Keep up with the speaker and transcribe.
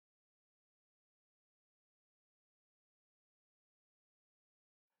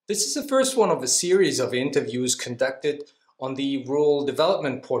This is the first one of a series of interviews conducted on the Rural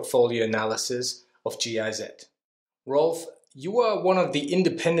Development Portfolio Analysis of GIZ. Rolf, you are one of the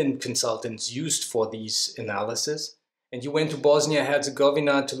independent consultants used for these analyses, and you went to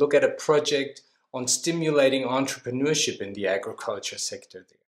Bosnia-Herzegovina to look at a project on stimulating entrepreneurship in the agriculture sector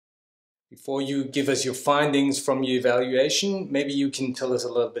there. Before you give us your findings from your evaluation, maybe you can tell us a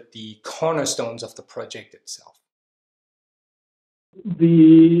little bit the cornerstones of the project itself.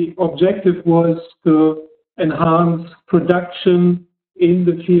 The objective was to enhance production in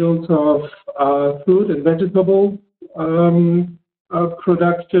the fields of fruit and vegetable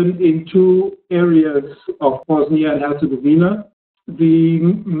production in two areas of Bosnia and Herzegovina. The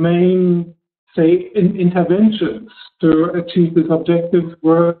main, interventions to achieve this objective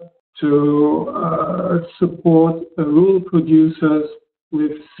were to support rural producers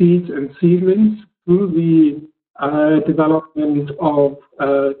with seeds and seedlings through the development of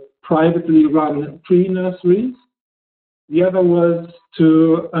privately run tree nurseries. The other was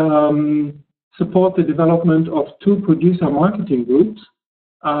to support the development of two producer marketing groups,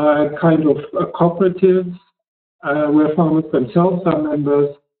 kind of cooperatives where farmers themselves are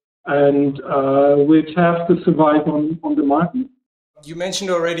members and which have to survive on the market. You mentioned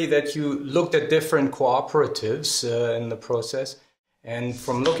already that you looked at different cooperatives in the process, and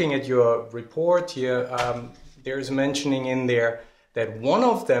from looking at your report here, there's mentioning in there that one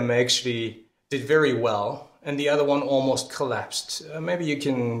of them actually did very well and the other one almost collapsed. Maybe you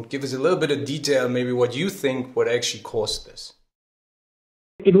can give us a little bit of detail, maybe what you think would actually cause this.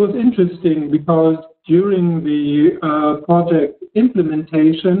 It was interesting because during the project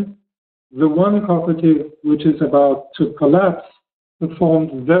implementation, the one cooperative which is about to collapse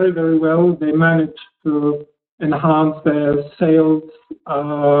performed very, very well. They managed to enhance their sales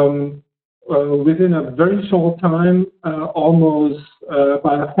within a very short time, almost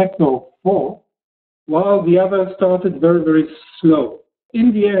by a factor of 4, while the other started very, very slow.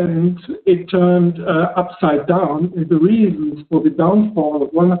 In the end, it turned upside down, and the reasons for the downfall of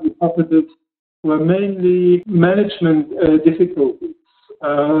one of the cooperatives were mainly management difficulties.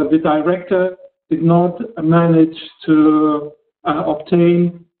 The director did not manage to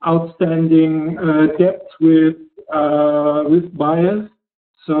obtain outstanding debt with buyers,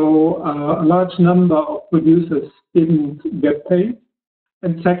 so a large number of producers didn't get paid.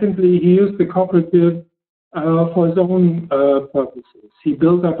 And secondly, he used the cooperative for his own purposes. He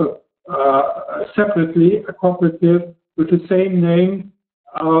built up separately a cooperative with the same name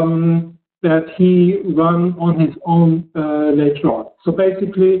that he ran on his own later on. So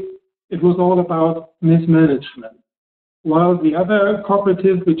basically, it was all about mismanagement. While the other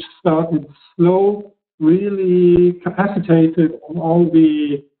cooperative, which started slow, really capacitated on all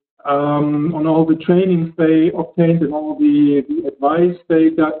the trainings they obtained and all the advice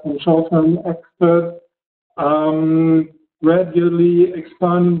they got from short-term experts, gradually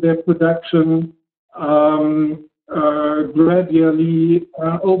expanding their production, gradually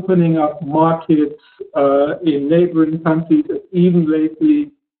opening up markets in neighboring countries, even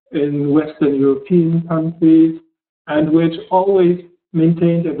lately in Western European countries, and which always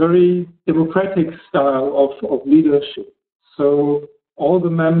maintained a very democratic style of leadership. So all the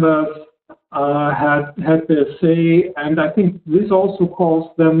members had their say, and I think this also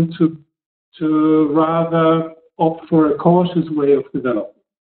caused them to rather opt for a cautious way of development.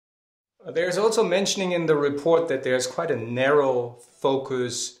 There's also mentioning in the report that there's quite a narrow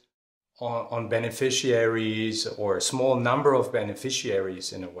focus on beneficiaries, or a small number of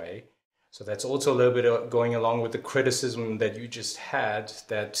beneficiaries in a way. So that's also a little bit going along with the criticism that you just had,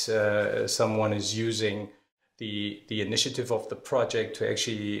 that someone is using the initiative of the project to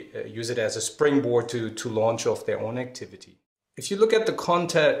actually use it as a springboard to launch off their own activity. If you look at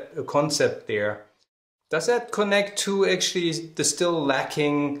the concept there, does that connect to actually the still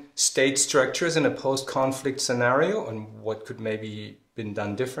lacking state structures in a post-conflict scenario, and what could maybe been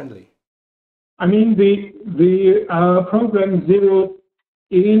done differently? I mean, the program zeroed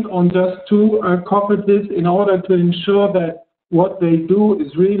in on just two cooperatives in order to ensure that what they do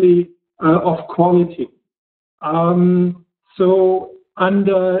is really of quality. So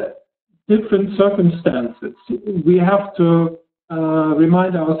under different circumstances, we have to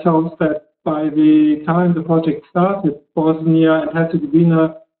remind ourselves that by the time the project started, Bosnia and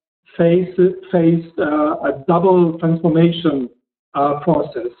Herzegovina faced a double transformation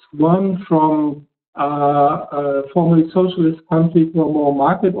process. One from a formerly socialist country to a more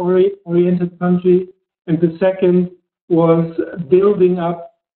market-oriented country, and the second was building up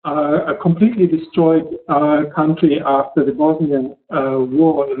a completely destroyed country after the Bosnian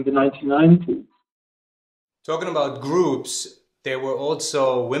War in the 1990s. Talking about groups, there were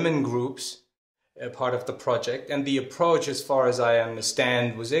also women groups part of the project, and the approach, as far as I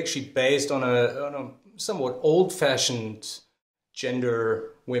understand, was actually based on a somewhat old-fashioned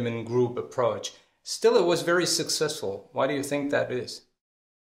gender women group approach. Still, it was very successful. Why do you think that is?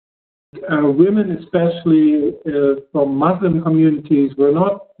 Women, especially from Muslim communities, were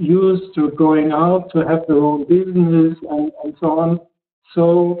not used to going out to have their own business and so on.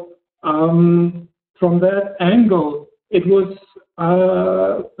 So from that angle, it was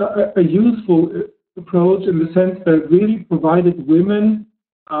a useful approach in the sense that it really provided women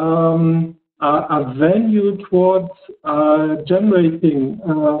a venue towards generating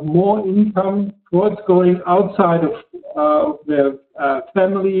more income, towards going outside of their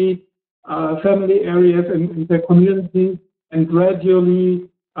family areas and their community, and gradually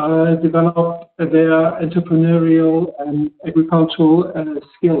develop their entrepreneurial and agricultural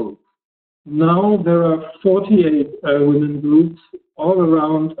skills. Now there are 48 women groups all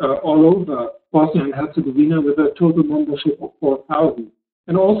over Bosnia and Herzegovina, with a total membership of 4,000.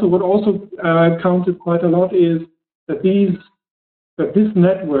 And also, what also counted quite a lot is that this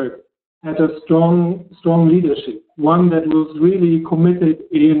network had a strong leadership, one that was really committed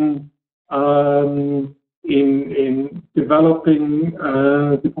in developing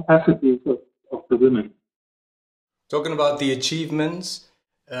the capacities of the women. Talking about the achievements,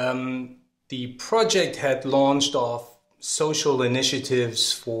 the project had launched off social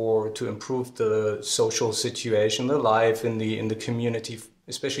initiatives to improve the social situation, the life in the community,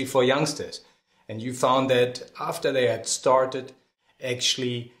 especially for youngsters. And you found that after they had started,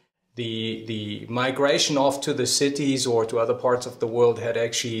 actually the migration off to the cities or to other parts of the world had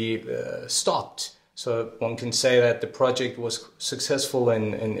actually stopped. So one can say that the project was successful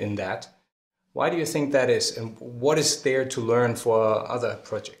in that. Why do you think that is? And what is there to learn for other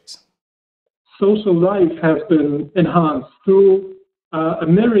projects? Social life has been enhanced through a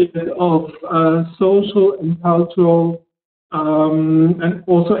myriad of social and cultural and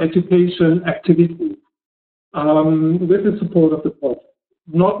also education activities with the support of the project.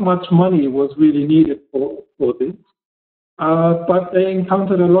 Not much money was really needed for this, but they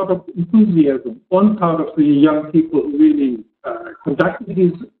encountered a lot of enthusiasm on part of the young people who really conducted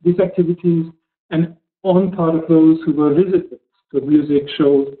these activities, and on part of those who were visitors to music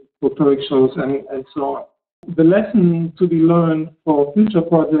shows, folkloric shows, and so on. The lesson to be learned for future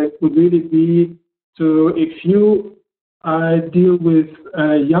projects would really be if you deal with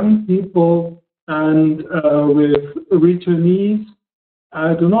young people and with returnees,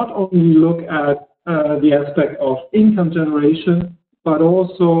 do not only look at the aspect of income generation, but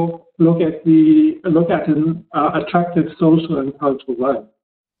also look at an attractive social and cultural life.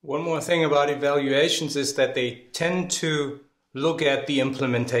 One more thing about evaluations is that they tend to look at the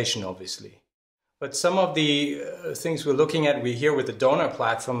implementation, obviously. But some of the things we're looking at, we here with the donor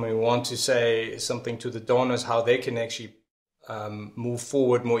platform, we want to say something to the donors, how they can actually move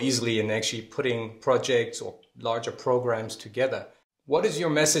forward more easily in actually putting projects or larger programs together. What is your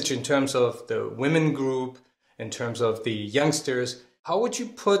message in terms of the women group, in terms of the youngsters? How would you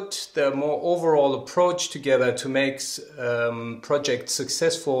put the more overall approach together to make projects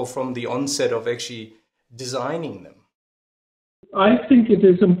successful from the onset of actually designing them? I think it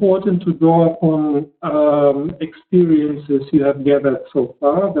is important to draw upon experiences you have gathered so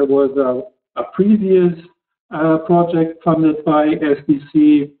far. There was a previous project funded by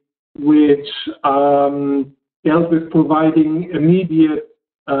SDC, which dealt with providing immediate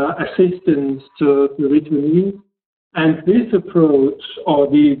assistance to returnees. And this approach, or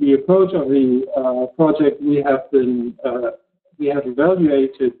the approach of the project we have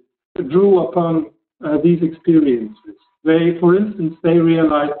evaluated, drew upon these experiences. For instance, they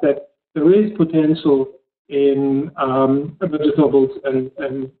realized that there is potential in vegetables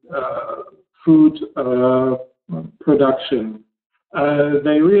and food production.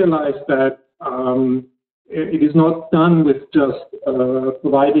 They realized that it is not done with just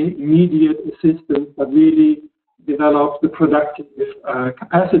providing immediate assistance, but really develop the productive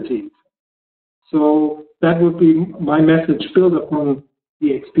capacities. So that would be my message, build upon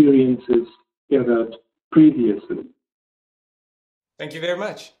the experiences gathered previously. Thank you very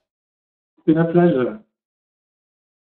much. It's been a pleasure.